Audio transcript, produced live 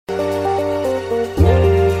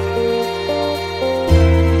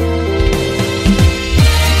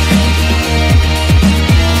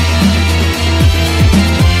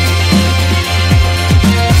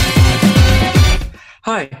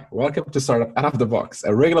Welcome to Startup Out of the Box,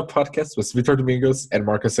 a regular podcast with Vitor Domingos and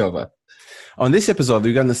Marco Silva. On this episode,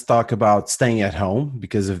 we're going to talk about staying at home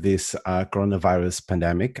because of this coronavirus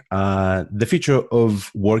pandemic, the future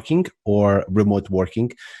of working or remote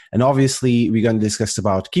working, and obviously we're going to discuss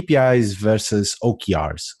about KPIs versus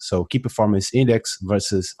OKRs, so key performance index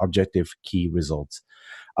versus objective key results.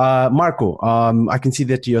 Marco, I can see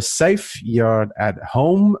that you're safe, you're at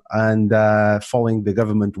home and following the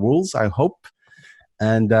government rules, I hope.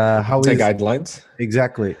 And how is guidelines?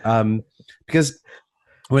 Exactly. Because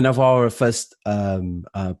one of our first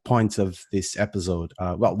points of this episode,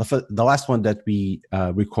 the last one that we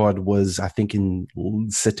record was, I think, in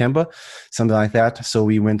September, something like that. So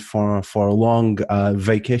we went for a long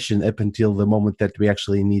vacation up until the moment that we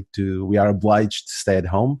actually we are obliged to stay at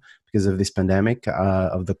home because of this pandemic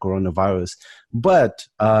of the coronavirus. But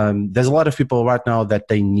there's a lot of people right now that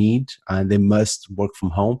they need and they must work from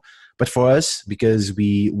home. But for us, because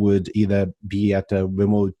we would either be at a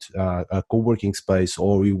remote co-working space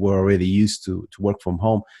or we were already used to work from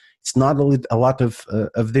home, it's not a lot of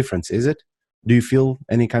difference, is it? Do you feel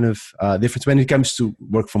any kind of difference when it comes to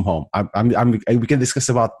work from home? We can discuss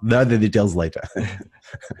about the other details later.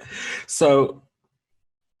 So,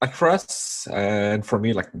 like for us and for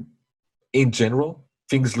me, like in general,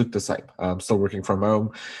 things look the same. I'm still working from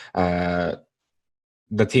home.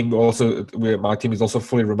 The team also, my team is also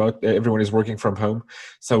fully remote. Everyone is working from home,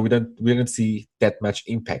 so we don't see that much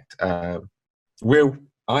impact. Where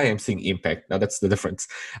I am seeing impact now, that's the difference.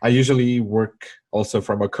 I usually work also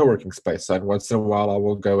from a co-working space, and once in a while I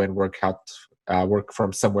will go and work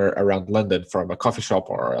from somewhere around London, from a coffee shop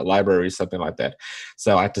or a library, something like that.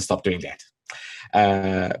 So I had to stop doing that.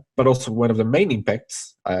 But also one of the main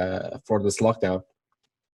impacts for this lockdown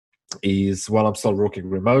is while I'm still working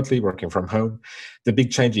remotely, working from home, the big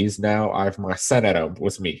change is now I have my son at home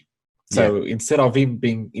with me. So instead of him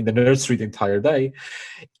being in the nursery the entire day,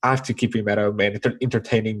 I have to keep him at home and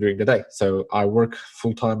entertaining during the day. So I work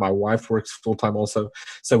full-time, my wife works full-time also.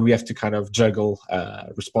 So we have to kind of juggle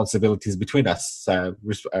responsibilities between us,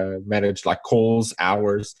 manage like calls,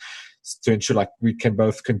 hours, to ensure like we can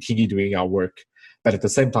both continue doing our work. But at the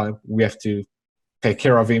same time, we have to take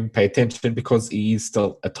care of him, pay attention, because he is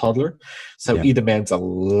still a toddler. So he demands a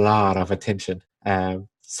lot of attention.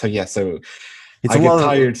 So I get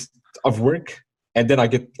tired of work, and then I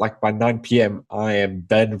get like by 9 p.m. I am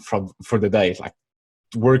done for the day. Like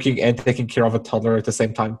working and taking care of a toddler at the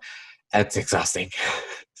same time, that's exhausting.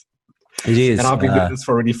 It is. And I've been doing this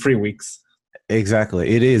for already 3 weeks. Exactly,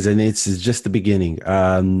 it is, and it's just the beginning.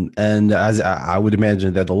 And as I would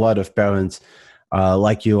imagine that a lot of parents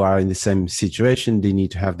like you are in the same situation, they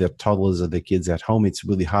need to have their toddlers or their kids at home. It's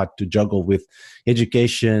really hard to juggle with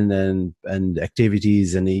education and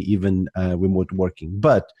activities and even remote working.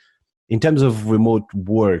 But in terms of remote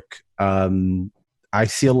work, I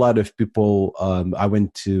see a lot of people. I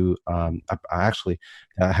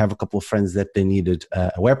have a couple of friends that they needed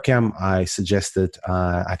a webcam. I suggested,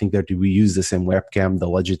 I think that we use the same webcam, the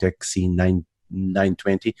Logitech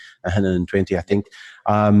C920, 120, I think.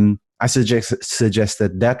 I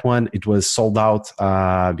suggested that one. It was sold out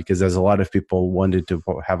because there's a lot of people wanted to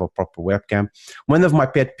have a proper webcam. One of my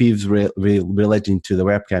pet peeves relating to the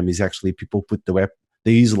webcam is actually people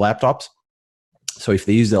they use laptops. So if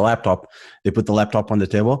they use the laptop, they put the laptop on the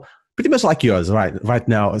table, pretty much like yours right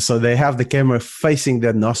now. So they have the camera facing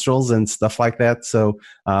their nostrils and stuff like that. So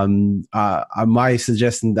my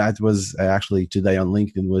suggestion that was actually today on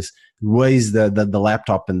LinkedIn was raise the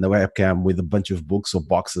laptop and the webcam with a bunch of books or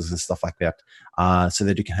boxes and stuff like that, so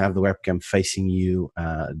that you can have the webcam facing you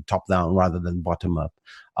top down rather than bottom up.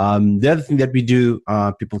 The other thing that we do,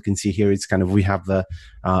 people can see here, it's kind of, we have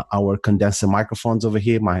our condenser microphones over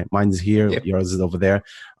here. Mine's here, yours is over there.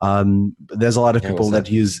 There's a lot of people that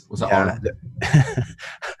use.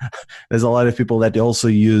 There's a lot of people that also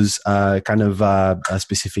use kind of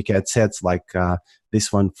specific headsets, like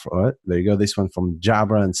this one. There you go. This one from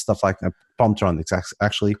Jabra and stuff like that. Palmtronics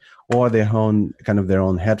actually, or their own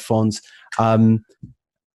headphones.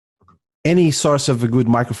 Any source of a good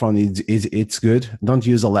microphone it's good. Don't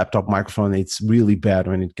use a laptop microphone. It's really bad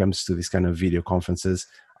when it comes to this kind of video conferences.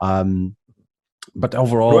 But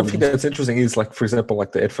overall, one thing that's interesting is, like, for example,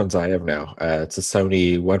 like the headphones I have now. It's a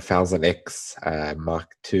Sony 1000X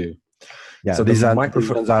Mark II. Yeah, so these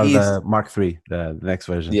microphones are the Mark III, the next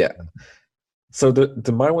version. Yeah. So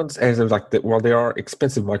my ones, as while they are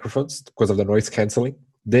expensive microphones because of the noise cancelling,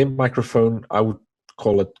 their microphone, I would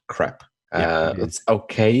call it crap. It's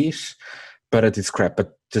okay-ish, but it is crap.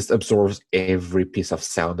 But just absorbs every piece of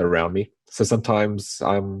sound around me. So sometimes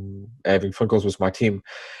I'm having phone calls with my team,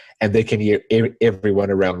 and they can hear everyone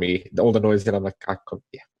around me, all the noise, and I'm like,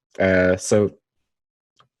 So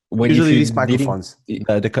when if Usually you're these needing, microphones,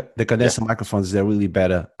 the yeah, condenser microphones, they're really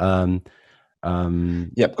better.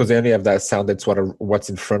 yeah, because they only have that sound that's what's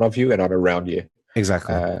in front of you and not around you.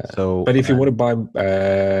 Exactly. So But if you want to buy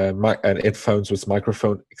headphones with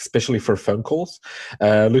microphone, especially for phone calls,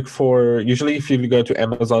 look for, usually if you go to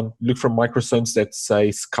Amazon, look for microphones that say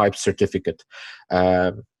Skype certificate.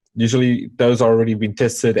 Usually those are already been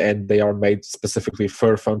tested and they are made specifically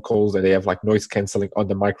for phone calls, and they have like noise cancelling on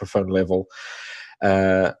the microphone level.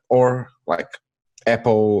 Or like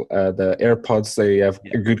Apple, the AirPods, they have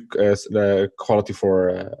a good quality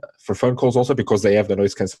for phone calls also, because they have the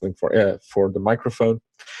noise cancelling for the microphone.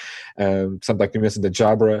 Something like you mentioned, the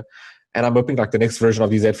Jabra. And I'm hoping like the next version of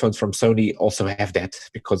these headphones from Sony also have that,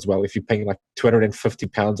 because, well, if you're paying like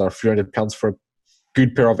 £250 or £300 for a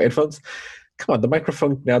good pair of headphones, come on, the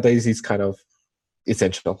microphone nowadays is kind of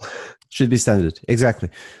essential. should be standard. Exactly.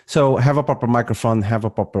 So have a proper microphone, have a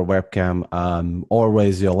proper webcam, or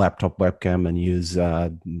raise your laptop webcam and use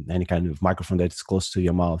any kind of microphone that is close to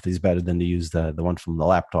your mouth. Is better than to use the one from the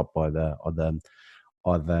laptop or the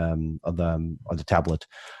tablet.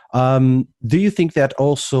 Do you think that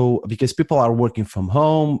also, because people are working from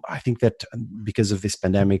home, I think that because of this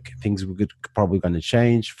pandemic, things are probably going to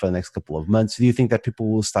change for the next couple of months. Do you think that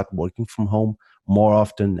people will start working from home more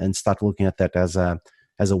often and start looking at that as a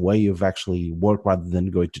way of actually work, rather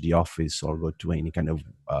than go to the office or go to any kind of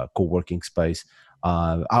co-working space?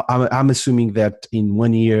 I'm assuming that in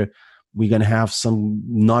 1 year, we're going to have some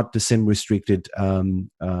not the same restricted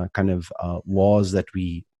laws that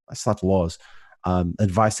it's not laws,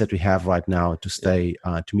 advice that we have right now to stay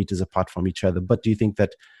 2 meters apart from each other. But do you think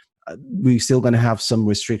that we're still going to have some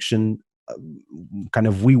restriction, kind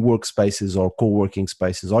of WeWork spaces or co-working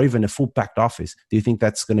spaces, or even a full packed office? Do you think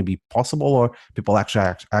that's going to be possible, or people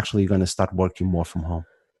actually going to start working more from home?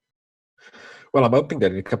 Well, I'm hoping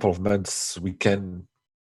that in a couple of months we can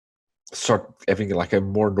start having like a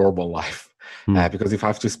more normal life. Because if I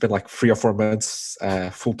have to spend like 3 or 4 months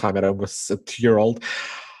full time at home with a 2-year-old,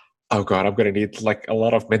 oh god, I'm gonna need like a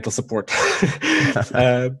lot of mental support.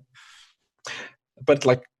 But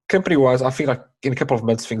like company wise, I feel like in a couple of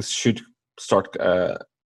months things should start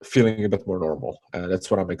feeling a bit more normal.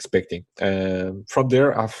 That's what I'm expecting. From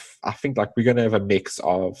there, I think like we're gonna have a mix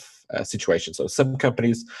of situations. So some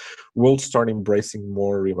companies will start embracing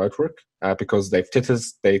more remote work because they've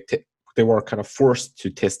tested, they were kind of forced to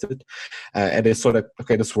test it, and they saw that,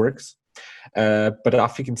 okay, this works. But I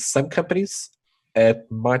think in some companies, it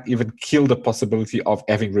might even kill the possibility of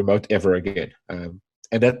having remote ever again. And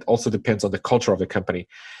that also depends on the culture of the company,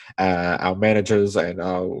 our managers and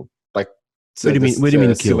our like What do you mean? What do you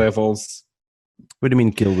mean C kill? levels. What do you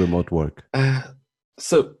mean kill remote work?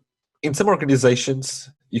 So in some organizations,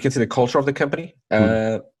 you can see the culture of the company.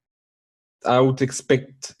 I would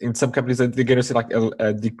expect in some companies that they're going to see like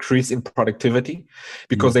a decrease in productivity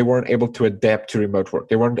because they weren't able to adapt to remote work.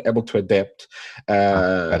 They weren't able to adapt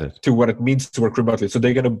to what it means to work remotely. So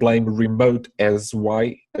they're going to blame remote as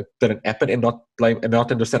why it didn't happen, and not blame and not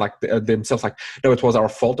understand like themselves like, no, it was our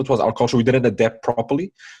fault. It was our culture. We didn't adapt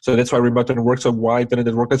properly. So that's why remote didn't work. So why didn't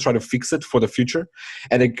it work? Let's try to fix it for the future.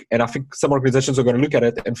 And I think some organizations are going to look at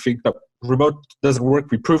it and think that remote doesn't work.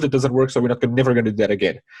 We proved it doesn't work. So we're never going to do that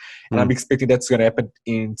again. And I'm expecting that's going to happen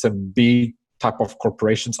in some big type of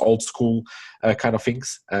corporations, old school kind of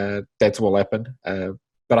things. That will happen.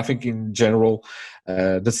 But I think in general,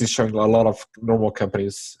 this is showing a lot of normal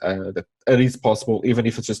companies that it is possible, even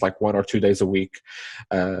if it's just like 1 or 2 days a week.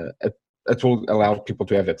 It will allow people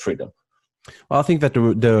to have that freedom. Well, I think that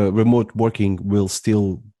the remote working will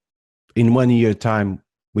still, in 1 year time,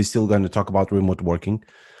 we're still going to talk about remote working.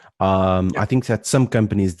 I think that some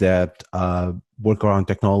companies that work around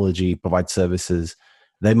technology, provide services,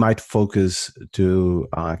 they might focus to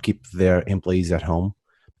keep their employees at home,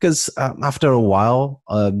 because after a while,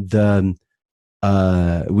 we're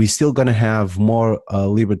still going to have more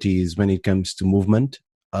liberties when it comes to movement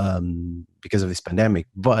because of this pandemic.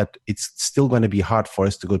 But it's still going to be hard for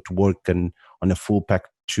us to go to work and on a full packed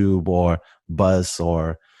tube or bus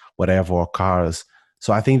or whatever, or cars.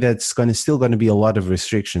 So I think that's still going to be a lot of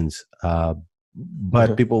restrictions.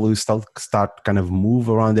 But people will start kind of move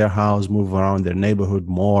around their house, move around their neighborhood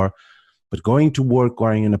more. But going to work,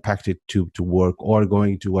 going in a packed tube to work, or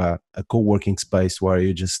going to a co-working space where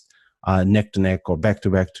you just neck to neck or back to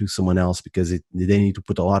back to someone else because they need to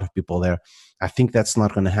put a lot of people there, I think that's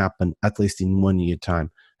not going to happen, at least in 1 year time.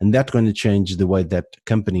 And that's going to change the way that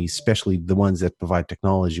companies, especially the ones that provide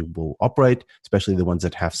technology, will operate, especially the ones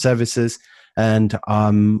that have services. And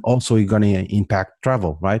also you're going to impact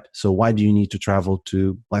travel, right? So why do you need to travel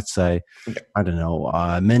to, let's say, I don't know,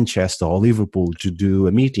 Manchester or Liverpool to do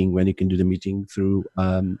a meeting when you can do the meeting through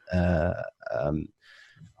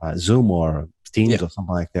Zoom or Teams or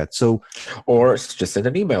something like that? So, or just send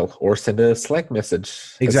an email or send a Slack message.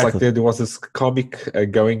 Exactly. It's like there was this comic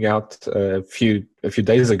going out a few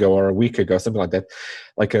days ago or a week ago, something like that.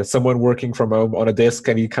 Like someone working from home on a desk,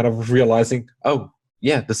 and he kind of realizing, oh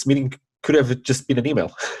yeah, this meeting could have just been an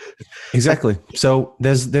email. Exactly. So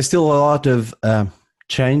there's still a lot of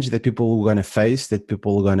change that people are going to face, that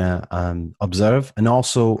people are going to observe, and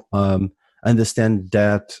also understand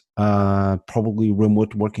that probably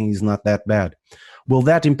remote working is not that bad. Will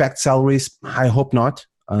that impact salaries? I hope not,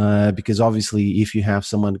 because obviously if you have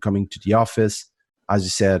someone coming to the office, as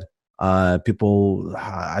you said, people,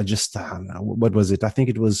 what was it? I think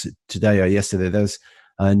it was today or yesterday. There's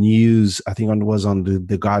news, I think it was on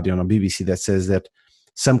the Guardian or BBC, that says that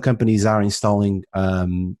some companies are installing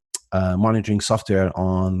monitoring software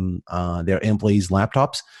on their employees'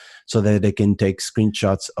 laptops so that they can take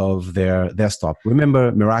screenshots of their desktop.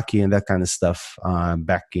 Remember Meraki and that kind of stuff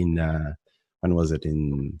back in, when was it,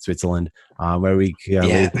 in Switzerland, where we,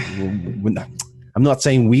 I'm not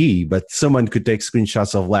saying we, but someone could take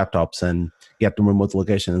screenshots of laptops and get the remote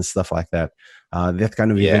location and stuff like that. That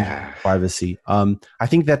kind of privacy. I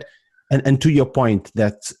think that, and to your point,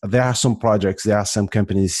 that there are some projects, there are some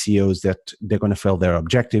companies, CEOs, that they're going to fail their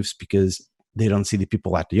objectives because they don't see the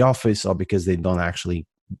people at the office, or because they don't actually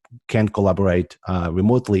can collaborate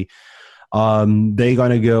remotely. They're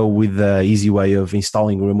going to go with the easy way of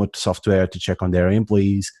installing remote software to check on their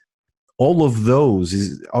employees. All of those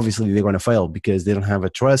is obviously they're going to fail because they don't have a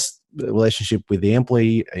trust relationship with the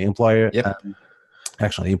employee, employer,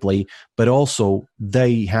 employee, but also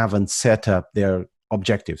they haven't set up their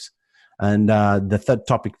objectives. And the third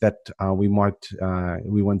topic that we want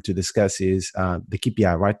to discuss is the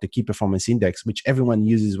KPI, right? The key performance index, which everyone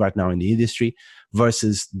uses right now in the industry,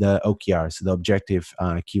 versus the OKRs, the objective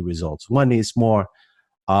key results. One is more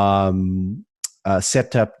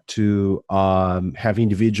set up to have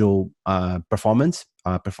individual performance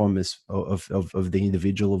of the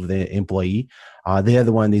individual, of the employee. The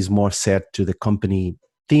other one is more set to the company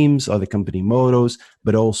themes or the company mottos,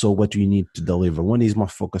 but also what you need to deliver. One is more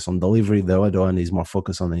focused on delivery, the other one is more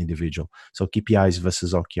focused on the individual. So KPIs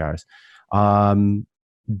versus OKRs.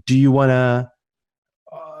 Do you want to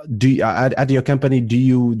at your company, do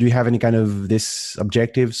you have any kind of this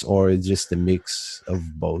objectives, or is just a mix of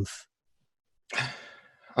both?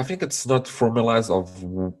 I think it's not formalized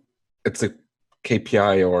it's a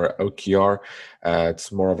KPI or OKR. It's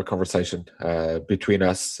more of a conversation between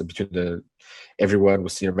us, between everyone,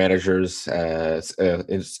 with senior managers,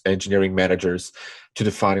 engineering managers, to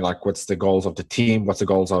defining like what's the goals of the team, what's the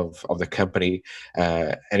goals of the company,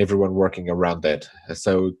 and everyone working around that.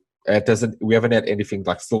 So we haven't had anything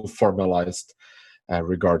like still formalized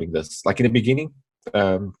regarding this. Like in the beginning,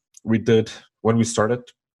 we did, when we started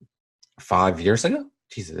 5 years ago.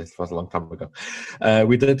 Jesus, it was a long time ago.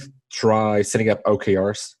 We did try setting up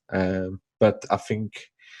OKRs, but I think,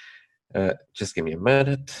 just give me a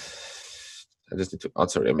minute. I just need to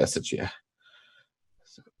answer a message here.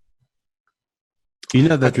 You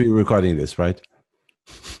know that we're recording this, right?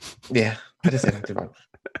 Yeah, I just had to run.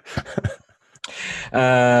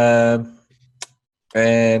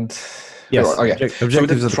 And yes, so we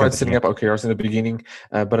did try setting up OKRs in the beginning,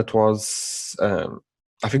 but it was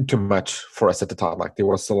I think too much for us at the time. Like there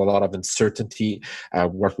was still a lot of uncertainty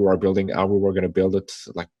what we were building, how we were going to build it.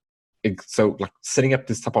 So setting up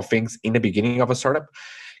this type of things in the beginning of a startup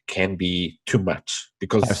can be too much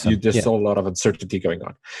because there's still a lot of uncertainty going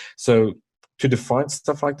on. So to define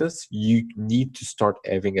stuff like this, you need to start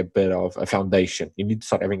having a bit of a foundation. You need to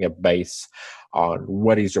start having a base on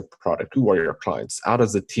what is your product, who are your clients, how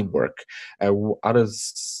does the team work, how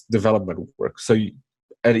does development work. So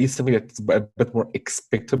it is something that's a bit more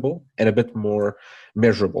expectable and a bit more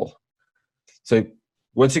measurable. So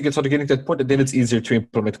once you start getting to that point, then it's easier to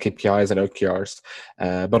implement KPIs and OKRs.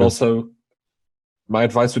 But also, my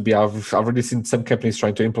advice would be, I've already seen some companies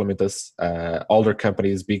trying to implement this, older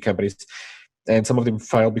companies, big companies, and some of them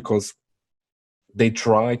fail because they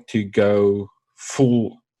try to go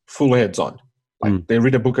full heads on. Like they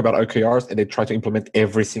read a book about OKRs and they try to implement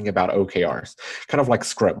everything about OKRs. Kind of like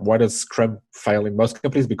Scrum. Why does Scrum fail in most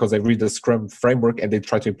companies? Because they read the Scrum framework and they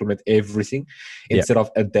try to implement everything instead of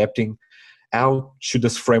adapting. How should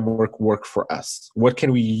this framework work for us? What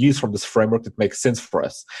can we use from this framework that makes sense for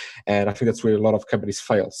us? And I think that's where a lot of companies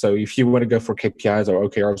fail. So if you want to go for KPIs or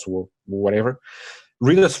OKRs or whatever,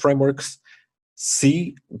 read those frameworks,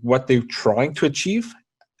 see what they're trying to achieve,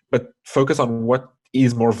 but focus on what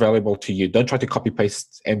is more valuable to you. Don't try to copy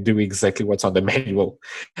paste and do exactly what's on the manual.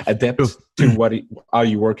 Adapt to how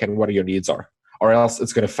you work and what your needs are, or else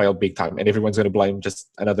it's going to fail big time and everyone's going to blame just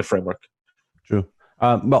another framework. True.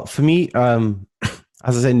 Well, for me, as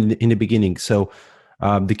I said in the beginning, so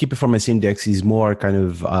the key performance index is more kind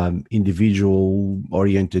of individual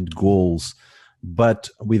oriented goals, but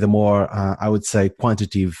with a more, I would say,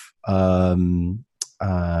 quantitative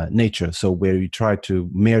nature. So where you try to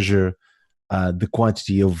measure the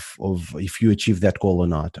quantity of if you achieve that goal or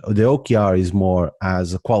not. The OKR is more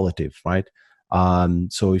as a qualitative, right?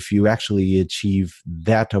 So if you actually achieve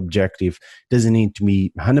that objective, it doesn't need to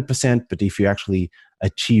be 100%, but if you actually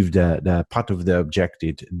achieve the part of the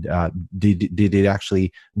objective, did it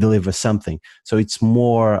actually deliver something? So it's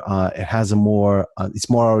more, it has a more, it's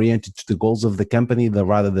more oriented to the goals of the company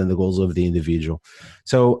rather than the goals of the individual.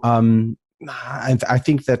 So I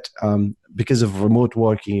think that because of remote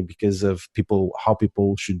working, because of how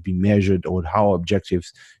people should be measured or how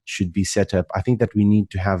objectives should be set up, I think that we need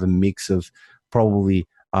to have a mix of probably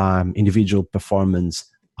individual performance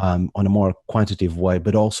on a more quantitative way,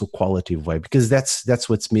 but also qualitative way, because that's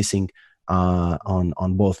what's missing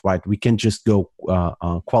on both, right? We can't just go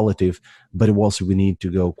qualitative, but also we need to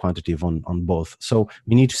go quantitative on both. So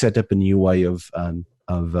we need to set up a new way of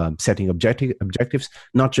setting objectives,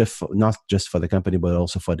 not just for the company, but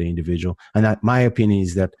also for the individual. And my opinion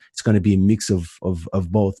is that it's going to be a mix of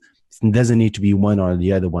both. It doesn't need to be one or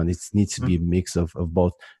the other one. It needs to be a mix of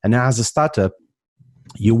both. And as a startup,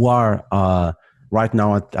 you are right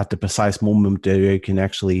now at the precise moment that you can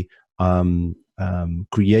actually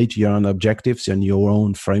create your own objectives and your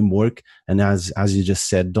own framework. And as you just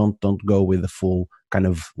said, don't go with the full kind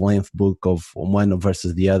of length book of one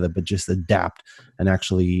versus the other, but just adapt and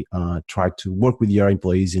actually try to work with your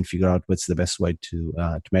employees and figure out what's the best way to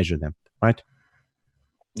measure them. Right?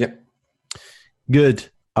 Yep. Good.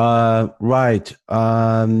 Right.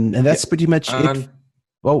 And that's pretty much it.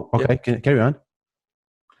 Oh, okay. Yep. Carry on.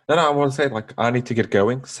 No, I want to say, I need to get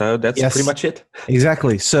going. So that's pretty much it.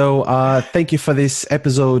 Exactly. So thank you for this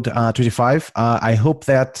episode 25. I hope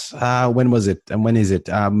that, when was it? And when is it?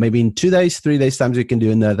 Maybe in 2 days, 3 days times we can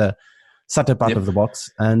do another startup out of the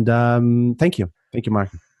box. And thank you. Thank you, Mark.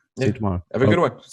 See you tomorrow. Have a good one.